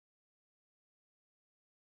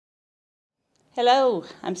Hello,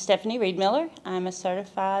 I'm Stephanie Reed-Miller. I'm a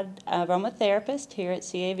certified aromatherapist here at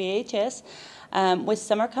CAVHS. With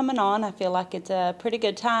summer coming on, I feel like it's a pretty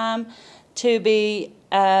good time to be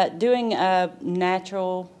doing a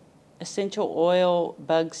natural essential oil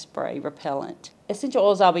bug spray repellent. Essential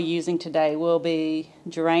oils I'll be using today will be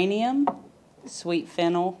geranium, sweet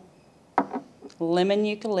fennel, lemon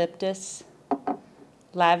eucalyptus,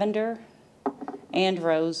 lavender, and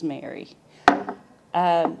rosemary.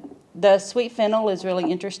 The sweet fennel is really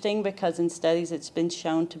interesting because in studies it's been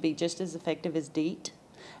shown to be just as effective as DEET.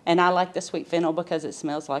 And I like the sweet fennel because it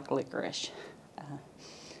smells like licorice.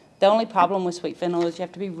 The only problem with sweet fennel is you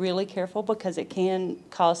have to be really careful because it can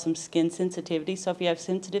cause some skin sensitivity. So if you have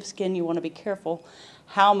sensitive skin, you want to be careful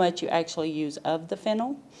how much you actually use of the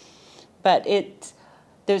fennel. But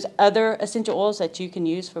there's other essential oils that you can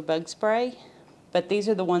use for bug spray. But these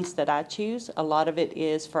are the ones that I choose. A lot of it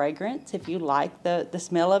is fragrance. If you like the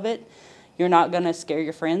smell of it, you're not going to scare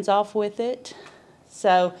your friends off with it.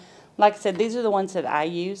 So, like I said, these are the ones that I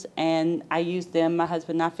use, and I use them. My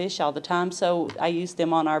husband and I fish all the time, so I use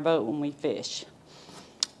them on our boat when we fish.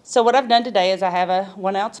 So what I've done today is I have a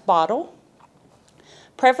 1 ounce bottle.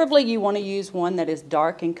 Preferably you want to use one that is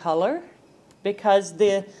dark in color because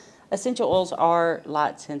the essential oils are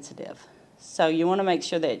light sensitive. So you want to make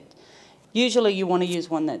sure that usually you want to use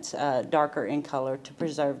one that's darker in color to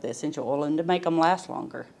preserve the essential oil and to make them last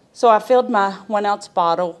longer. So I filled my 1 ounce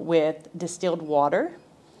bottle with distilled water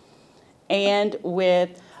and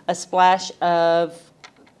with a splash of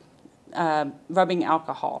rubbing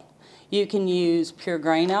alcohol. You can use pure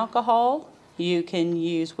grain alcohol. You can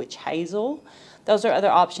use witch hazel. Those are other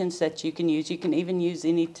options that you can use. You can even use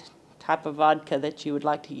any type of vodka that you would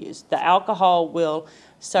like to use. The alcohol will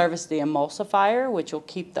serve as the emulsifier, which will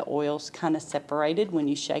keep the oils kind of separated when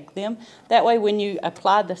you shake them. That way when you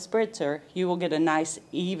apply the spritzer, you will get a nice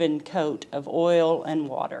even coat of oil and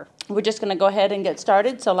water. We're just going to go ahead and get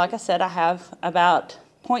started. So like I said, I have about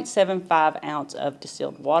 0.75 ounce of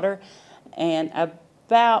distilled water and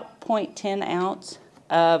about 0.10 ounce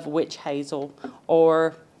of witch hazel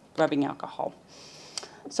or rubbing alcohol.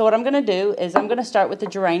 So what I'm going to do is I'm going to start with the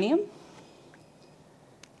geranium.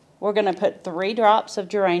 We're going to put 3 drops of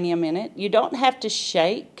geranium in it. You don't have to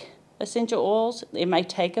shake essential oils. It may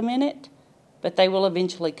take a minute, but they will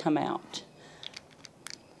eventually come out.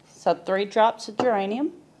 So 3 drops of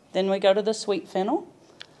geranium. Then we go to the sweet fennel.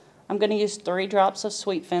 I'm going to use 3 drops of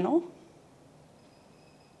sweet fennel.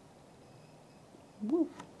 Woo.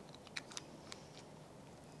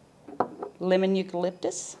 Lemon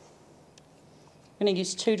eucalyptus. I'm going to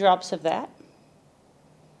use 2 drops of that.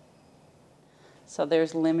 So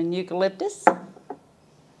there's lemon eucalyptus.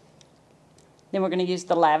 Then we're going to use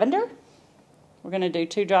the lavender. We're going to do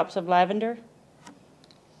 2 drops of lavender.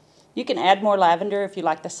 You can add more lavender if you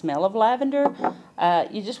like the smell of lavender.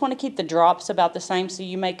 You just want to keep the drops about the same, so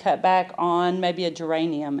you may cut back on maybe a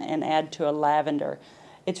geranium and add to a lavender.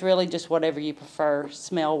 It's really just whatever you prefer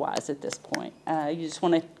smell-wise at this point. You just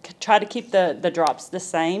want to try to keep the drops the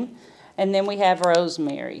same. And then we have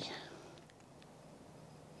rosemary.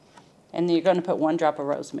 And then you're going to put 1 drop of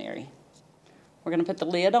rosemary. We're going to put the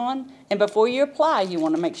lid on. And before you apply, you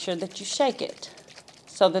want to make sure that you shake it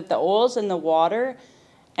so that the oils and the water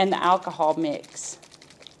and the alcohol mix.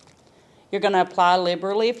 You're going to apply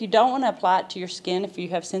liberally. If you don't want to apply it to your skin, if you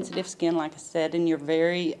have sensitive skin, like I said, and you're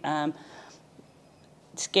very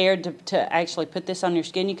scared to actually put this on your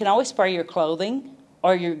skin, you can always spray your clothing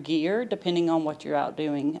or your gear, depending on what you're out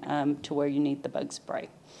doing, to where you need the bug spray.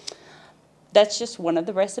 That's just one of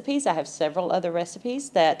the recipes. I have several other recipes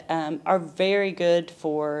that are very good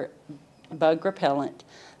for bug repellent.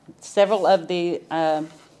 Several of the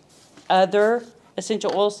other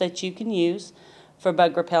essential oils that you can use for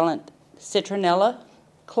bug repellent: citronella,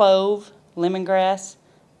 clove, lemongrass,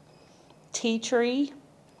 tea tree,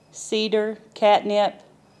 cedar, catnip,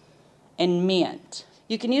 and mint.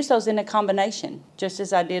 You can use those in a combination, just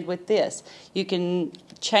as I did with this. You can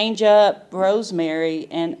change up rosemary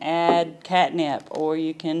and add catnip, or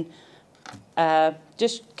you can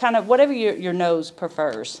just kind of whatever your nose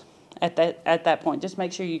prefers at that point. Just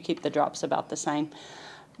make sure you keep the drops about the same.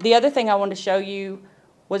 The other thing I wanted to show you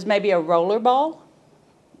was maybe a roller ball.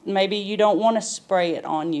 Maybe you don't want to spray it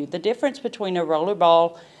on you. The difference between a roller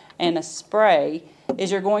ball and a spray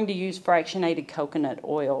is you're going to use fractionated coconut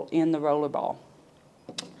oil in the roller ball.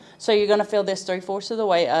 So you're going to fill this 3/4 of the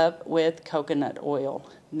way up with coconut oil.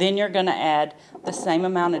 Then you're going to add the same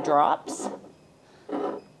amount of drops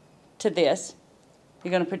to this.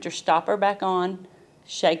 You're going to put your stopper back on,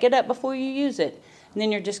 shake it up before you use it, and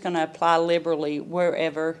then you're just going to apply liberally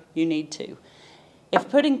wherever you need to. if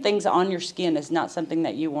putting things on your skin is not something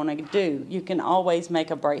that you want to do, you can always make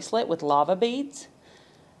a bracelet with lava beads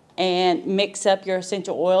and mix up your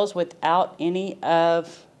essential oils without any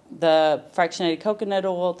of the fractionated coconut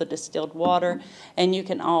oil, the distilled water, and you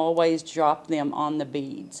can always drop them on the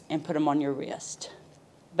beads and put them on your wrist.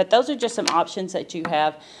 But those are just some options that you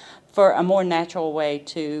have for a more natural way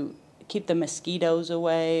to keep the mosquitoes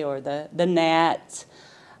away or the gnats.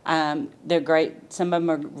 They're great. Some of them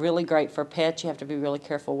are really great for pets. You have to be really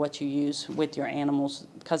careful what you use with your animals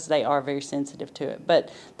because they are very sensitive to it.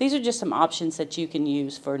 But these are just some options that you can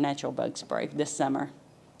use for natural bug spray this summer.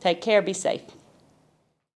 Take care. Be safe.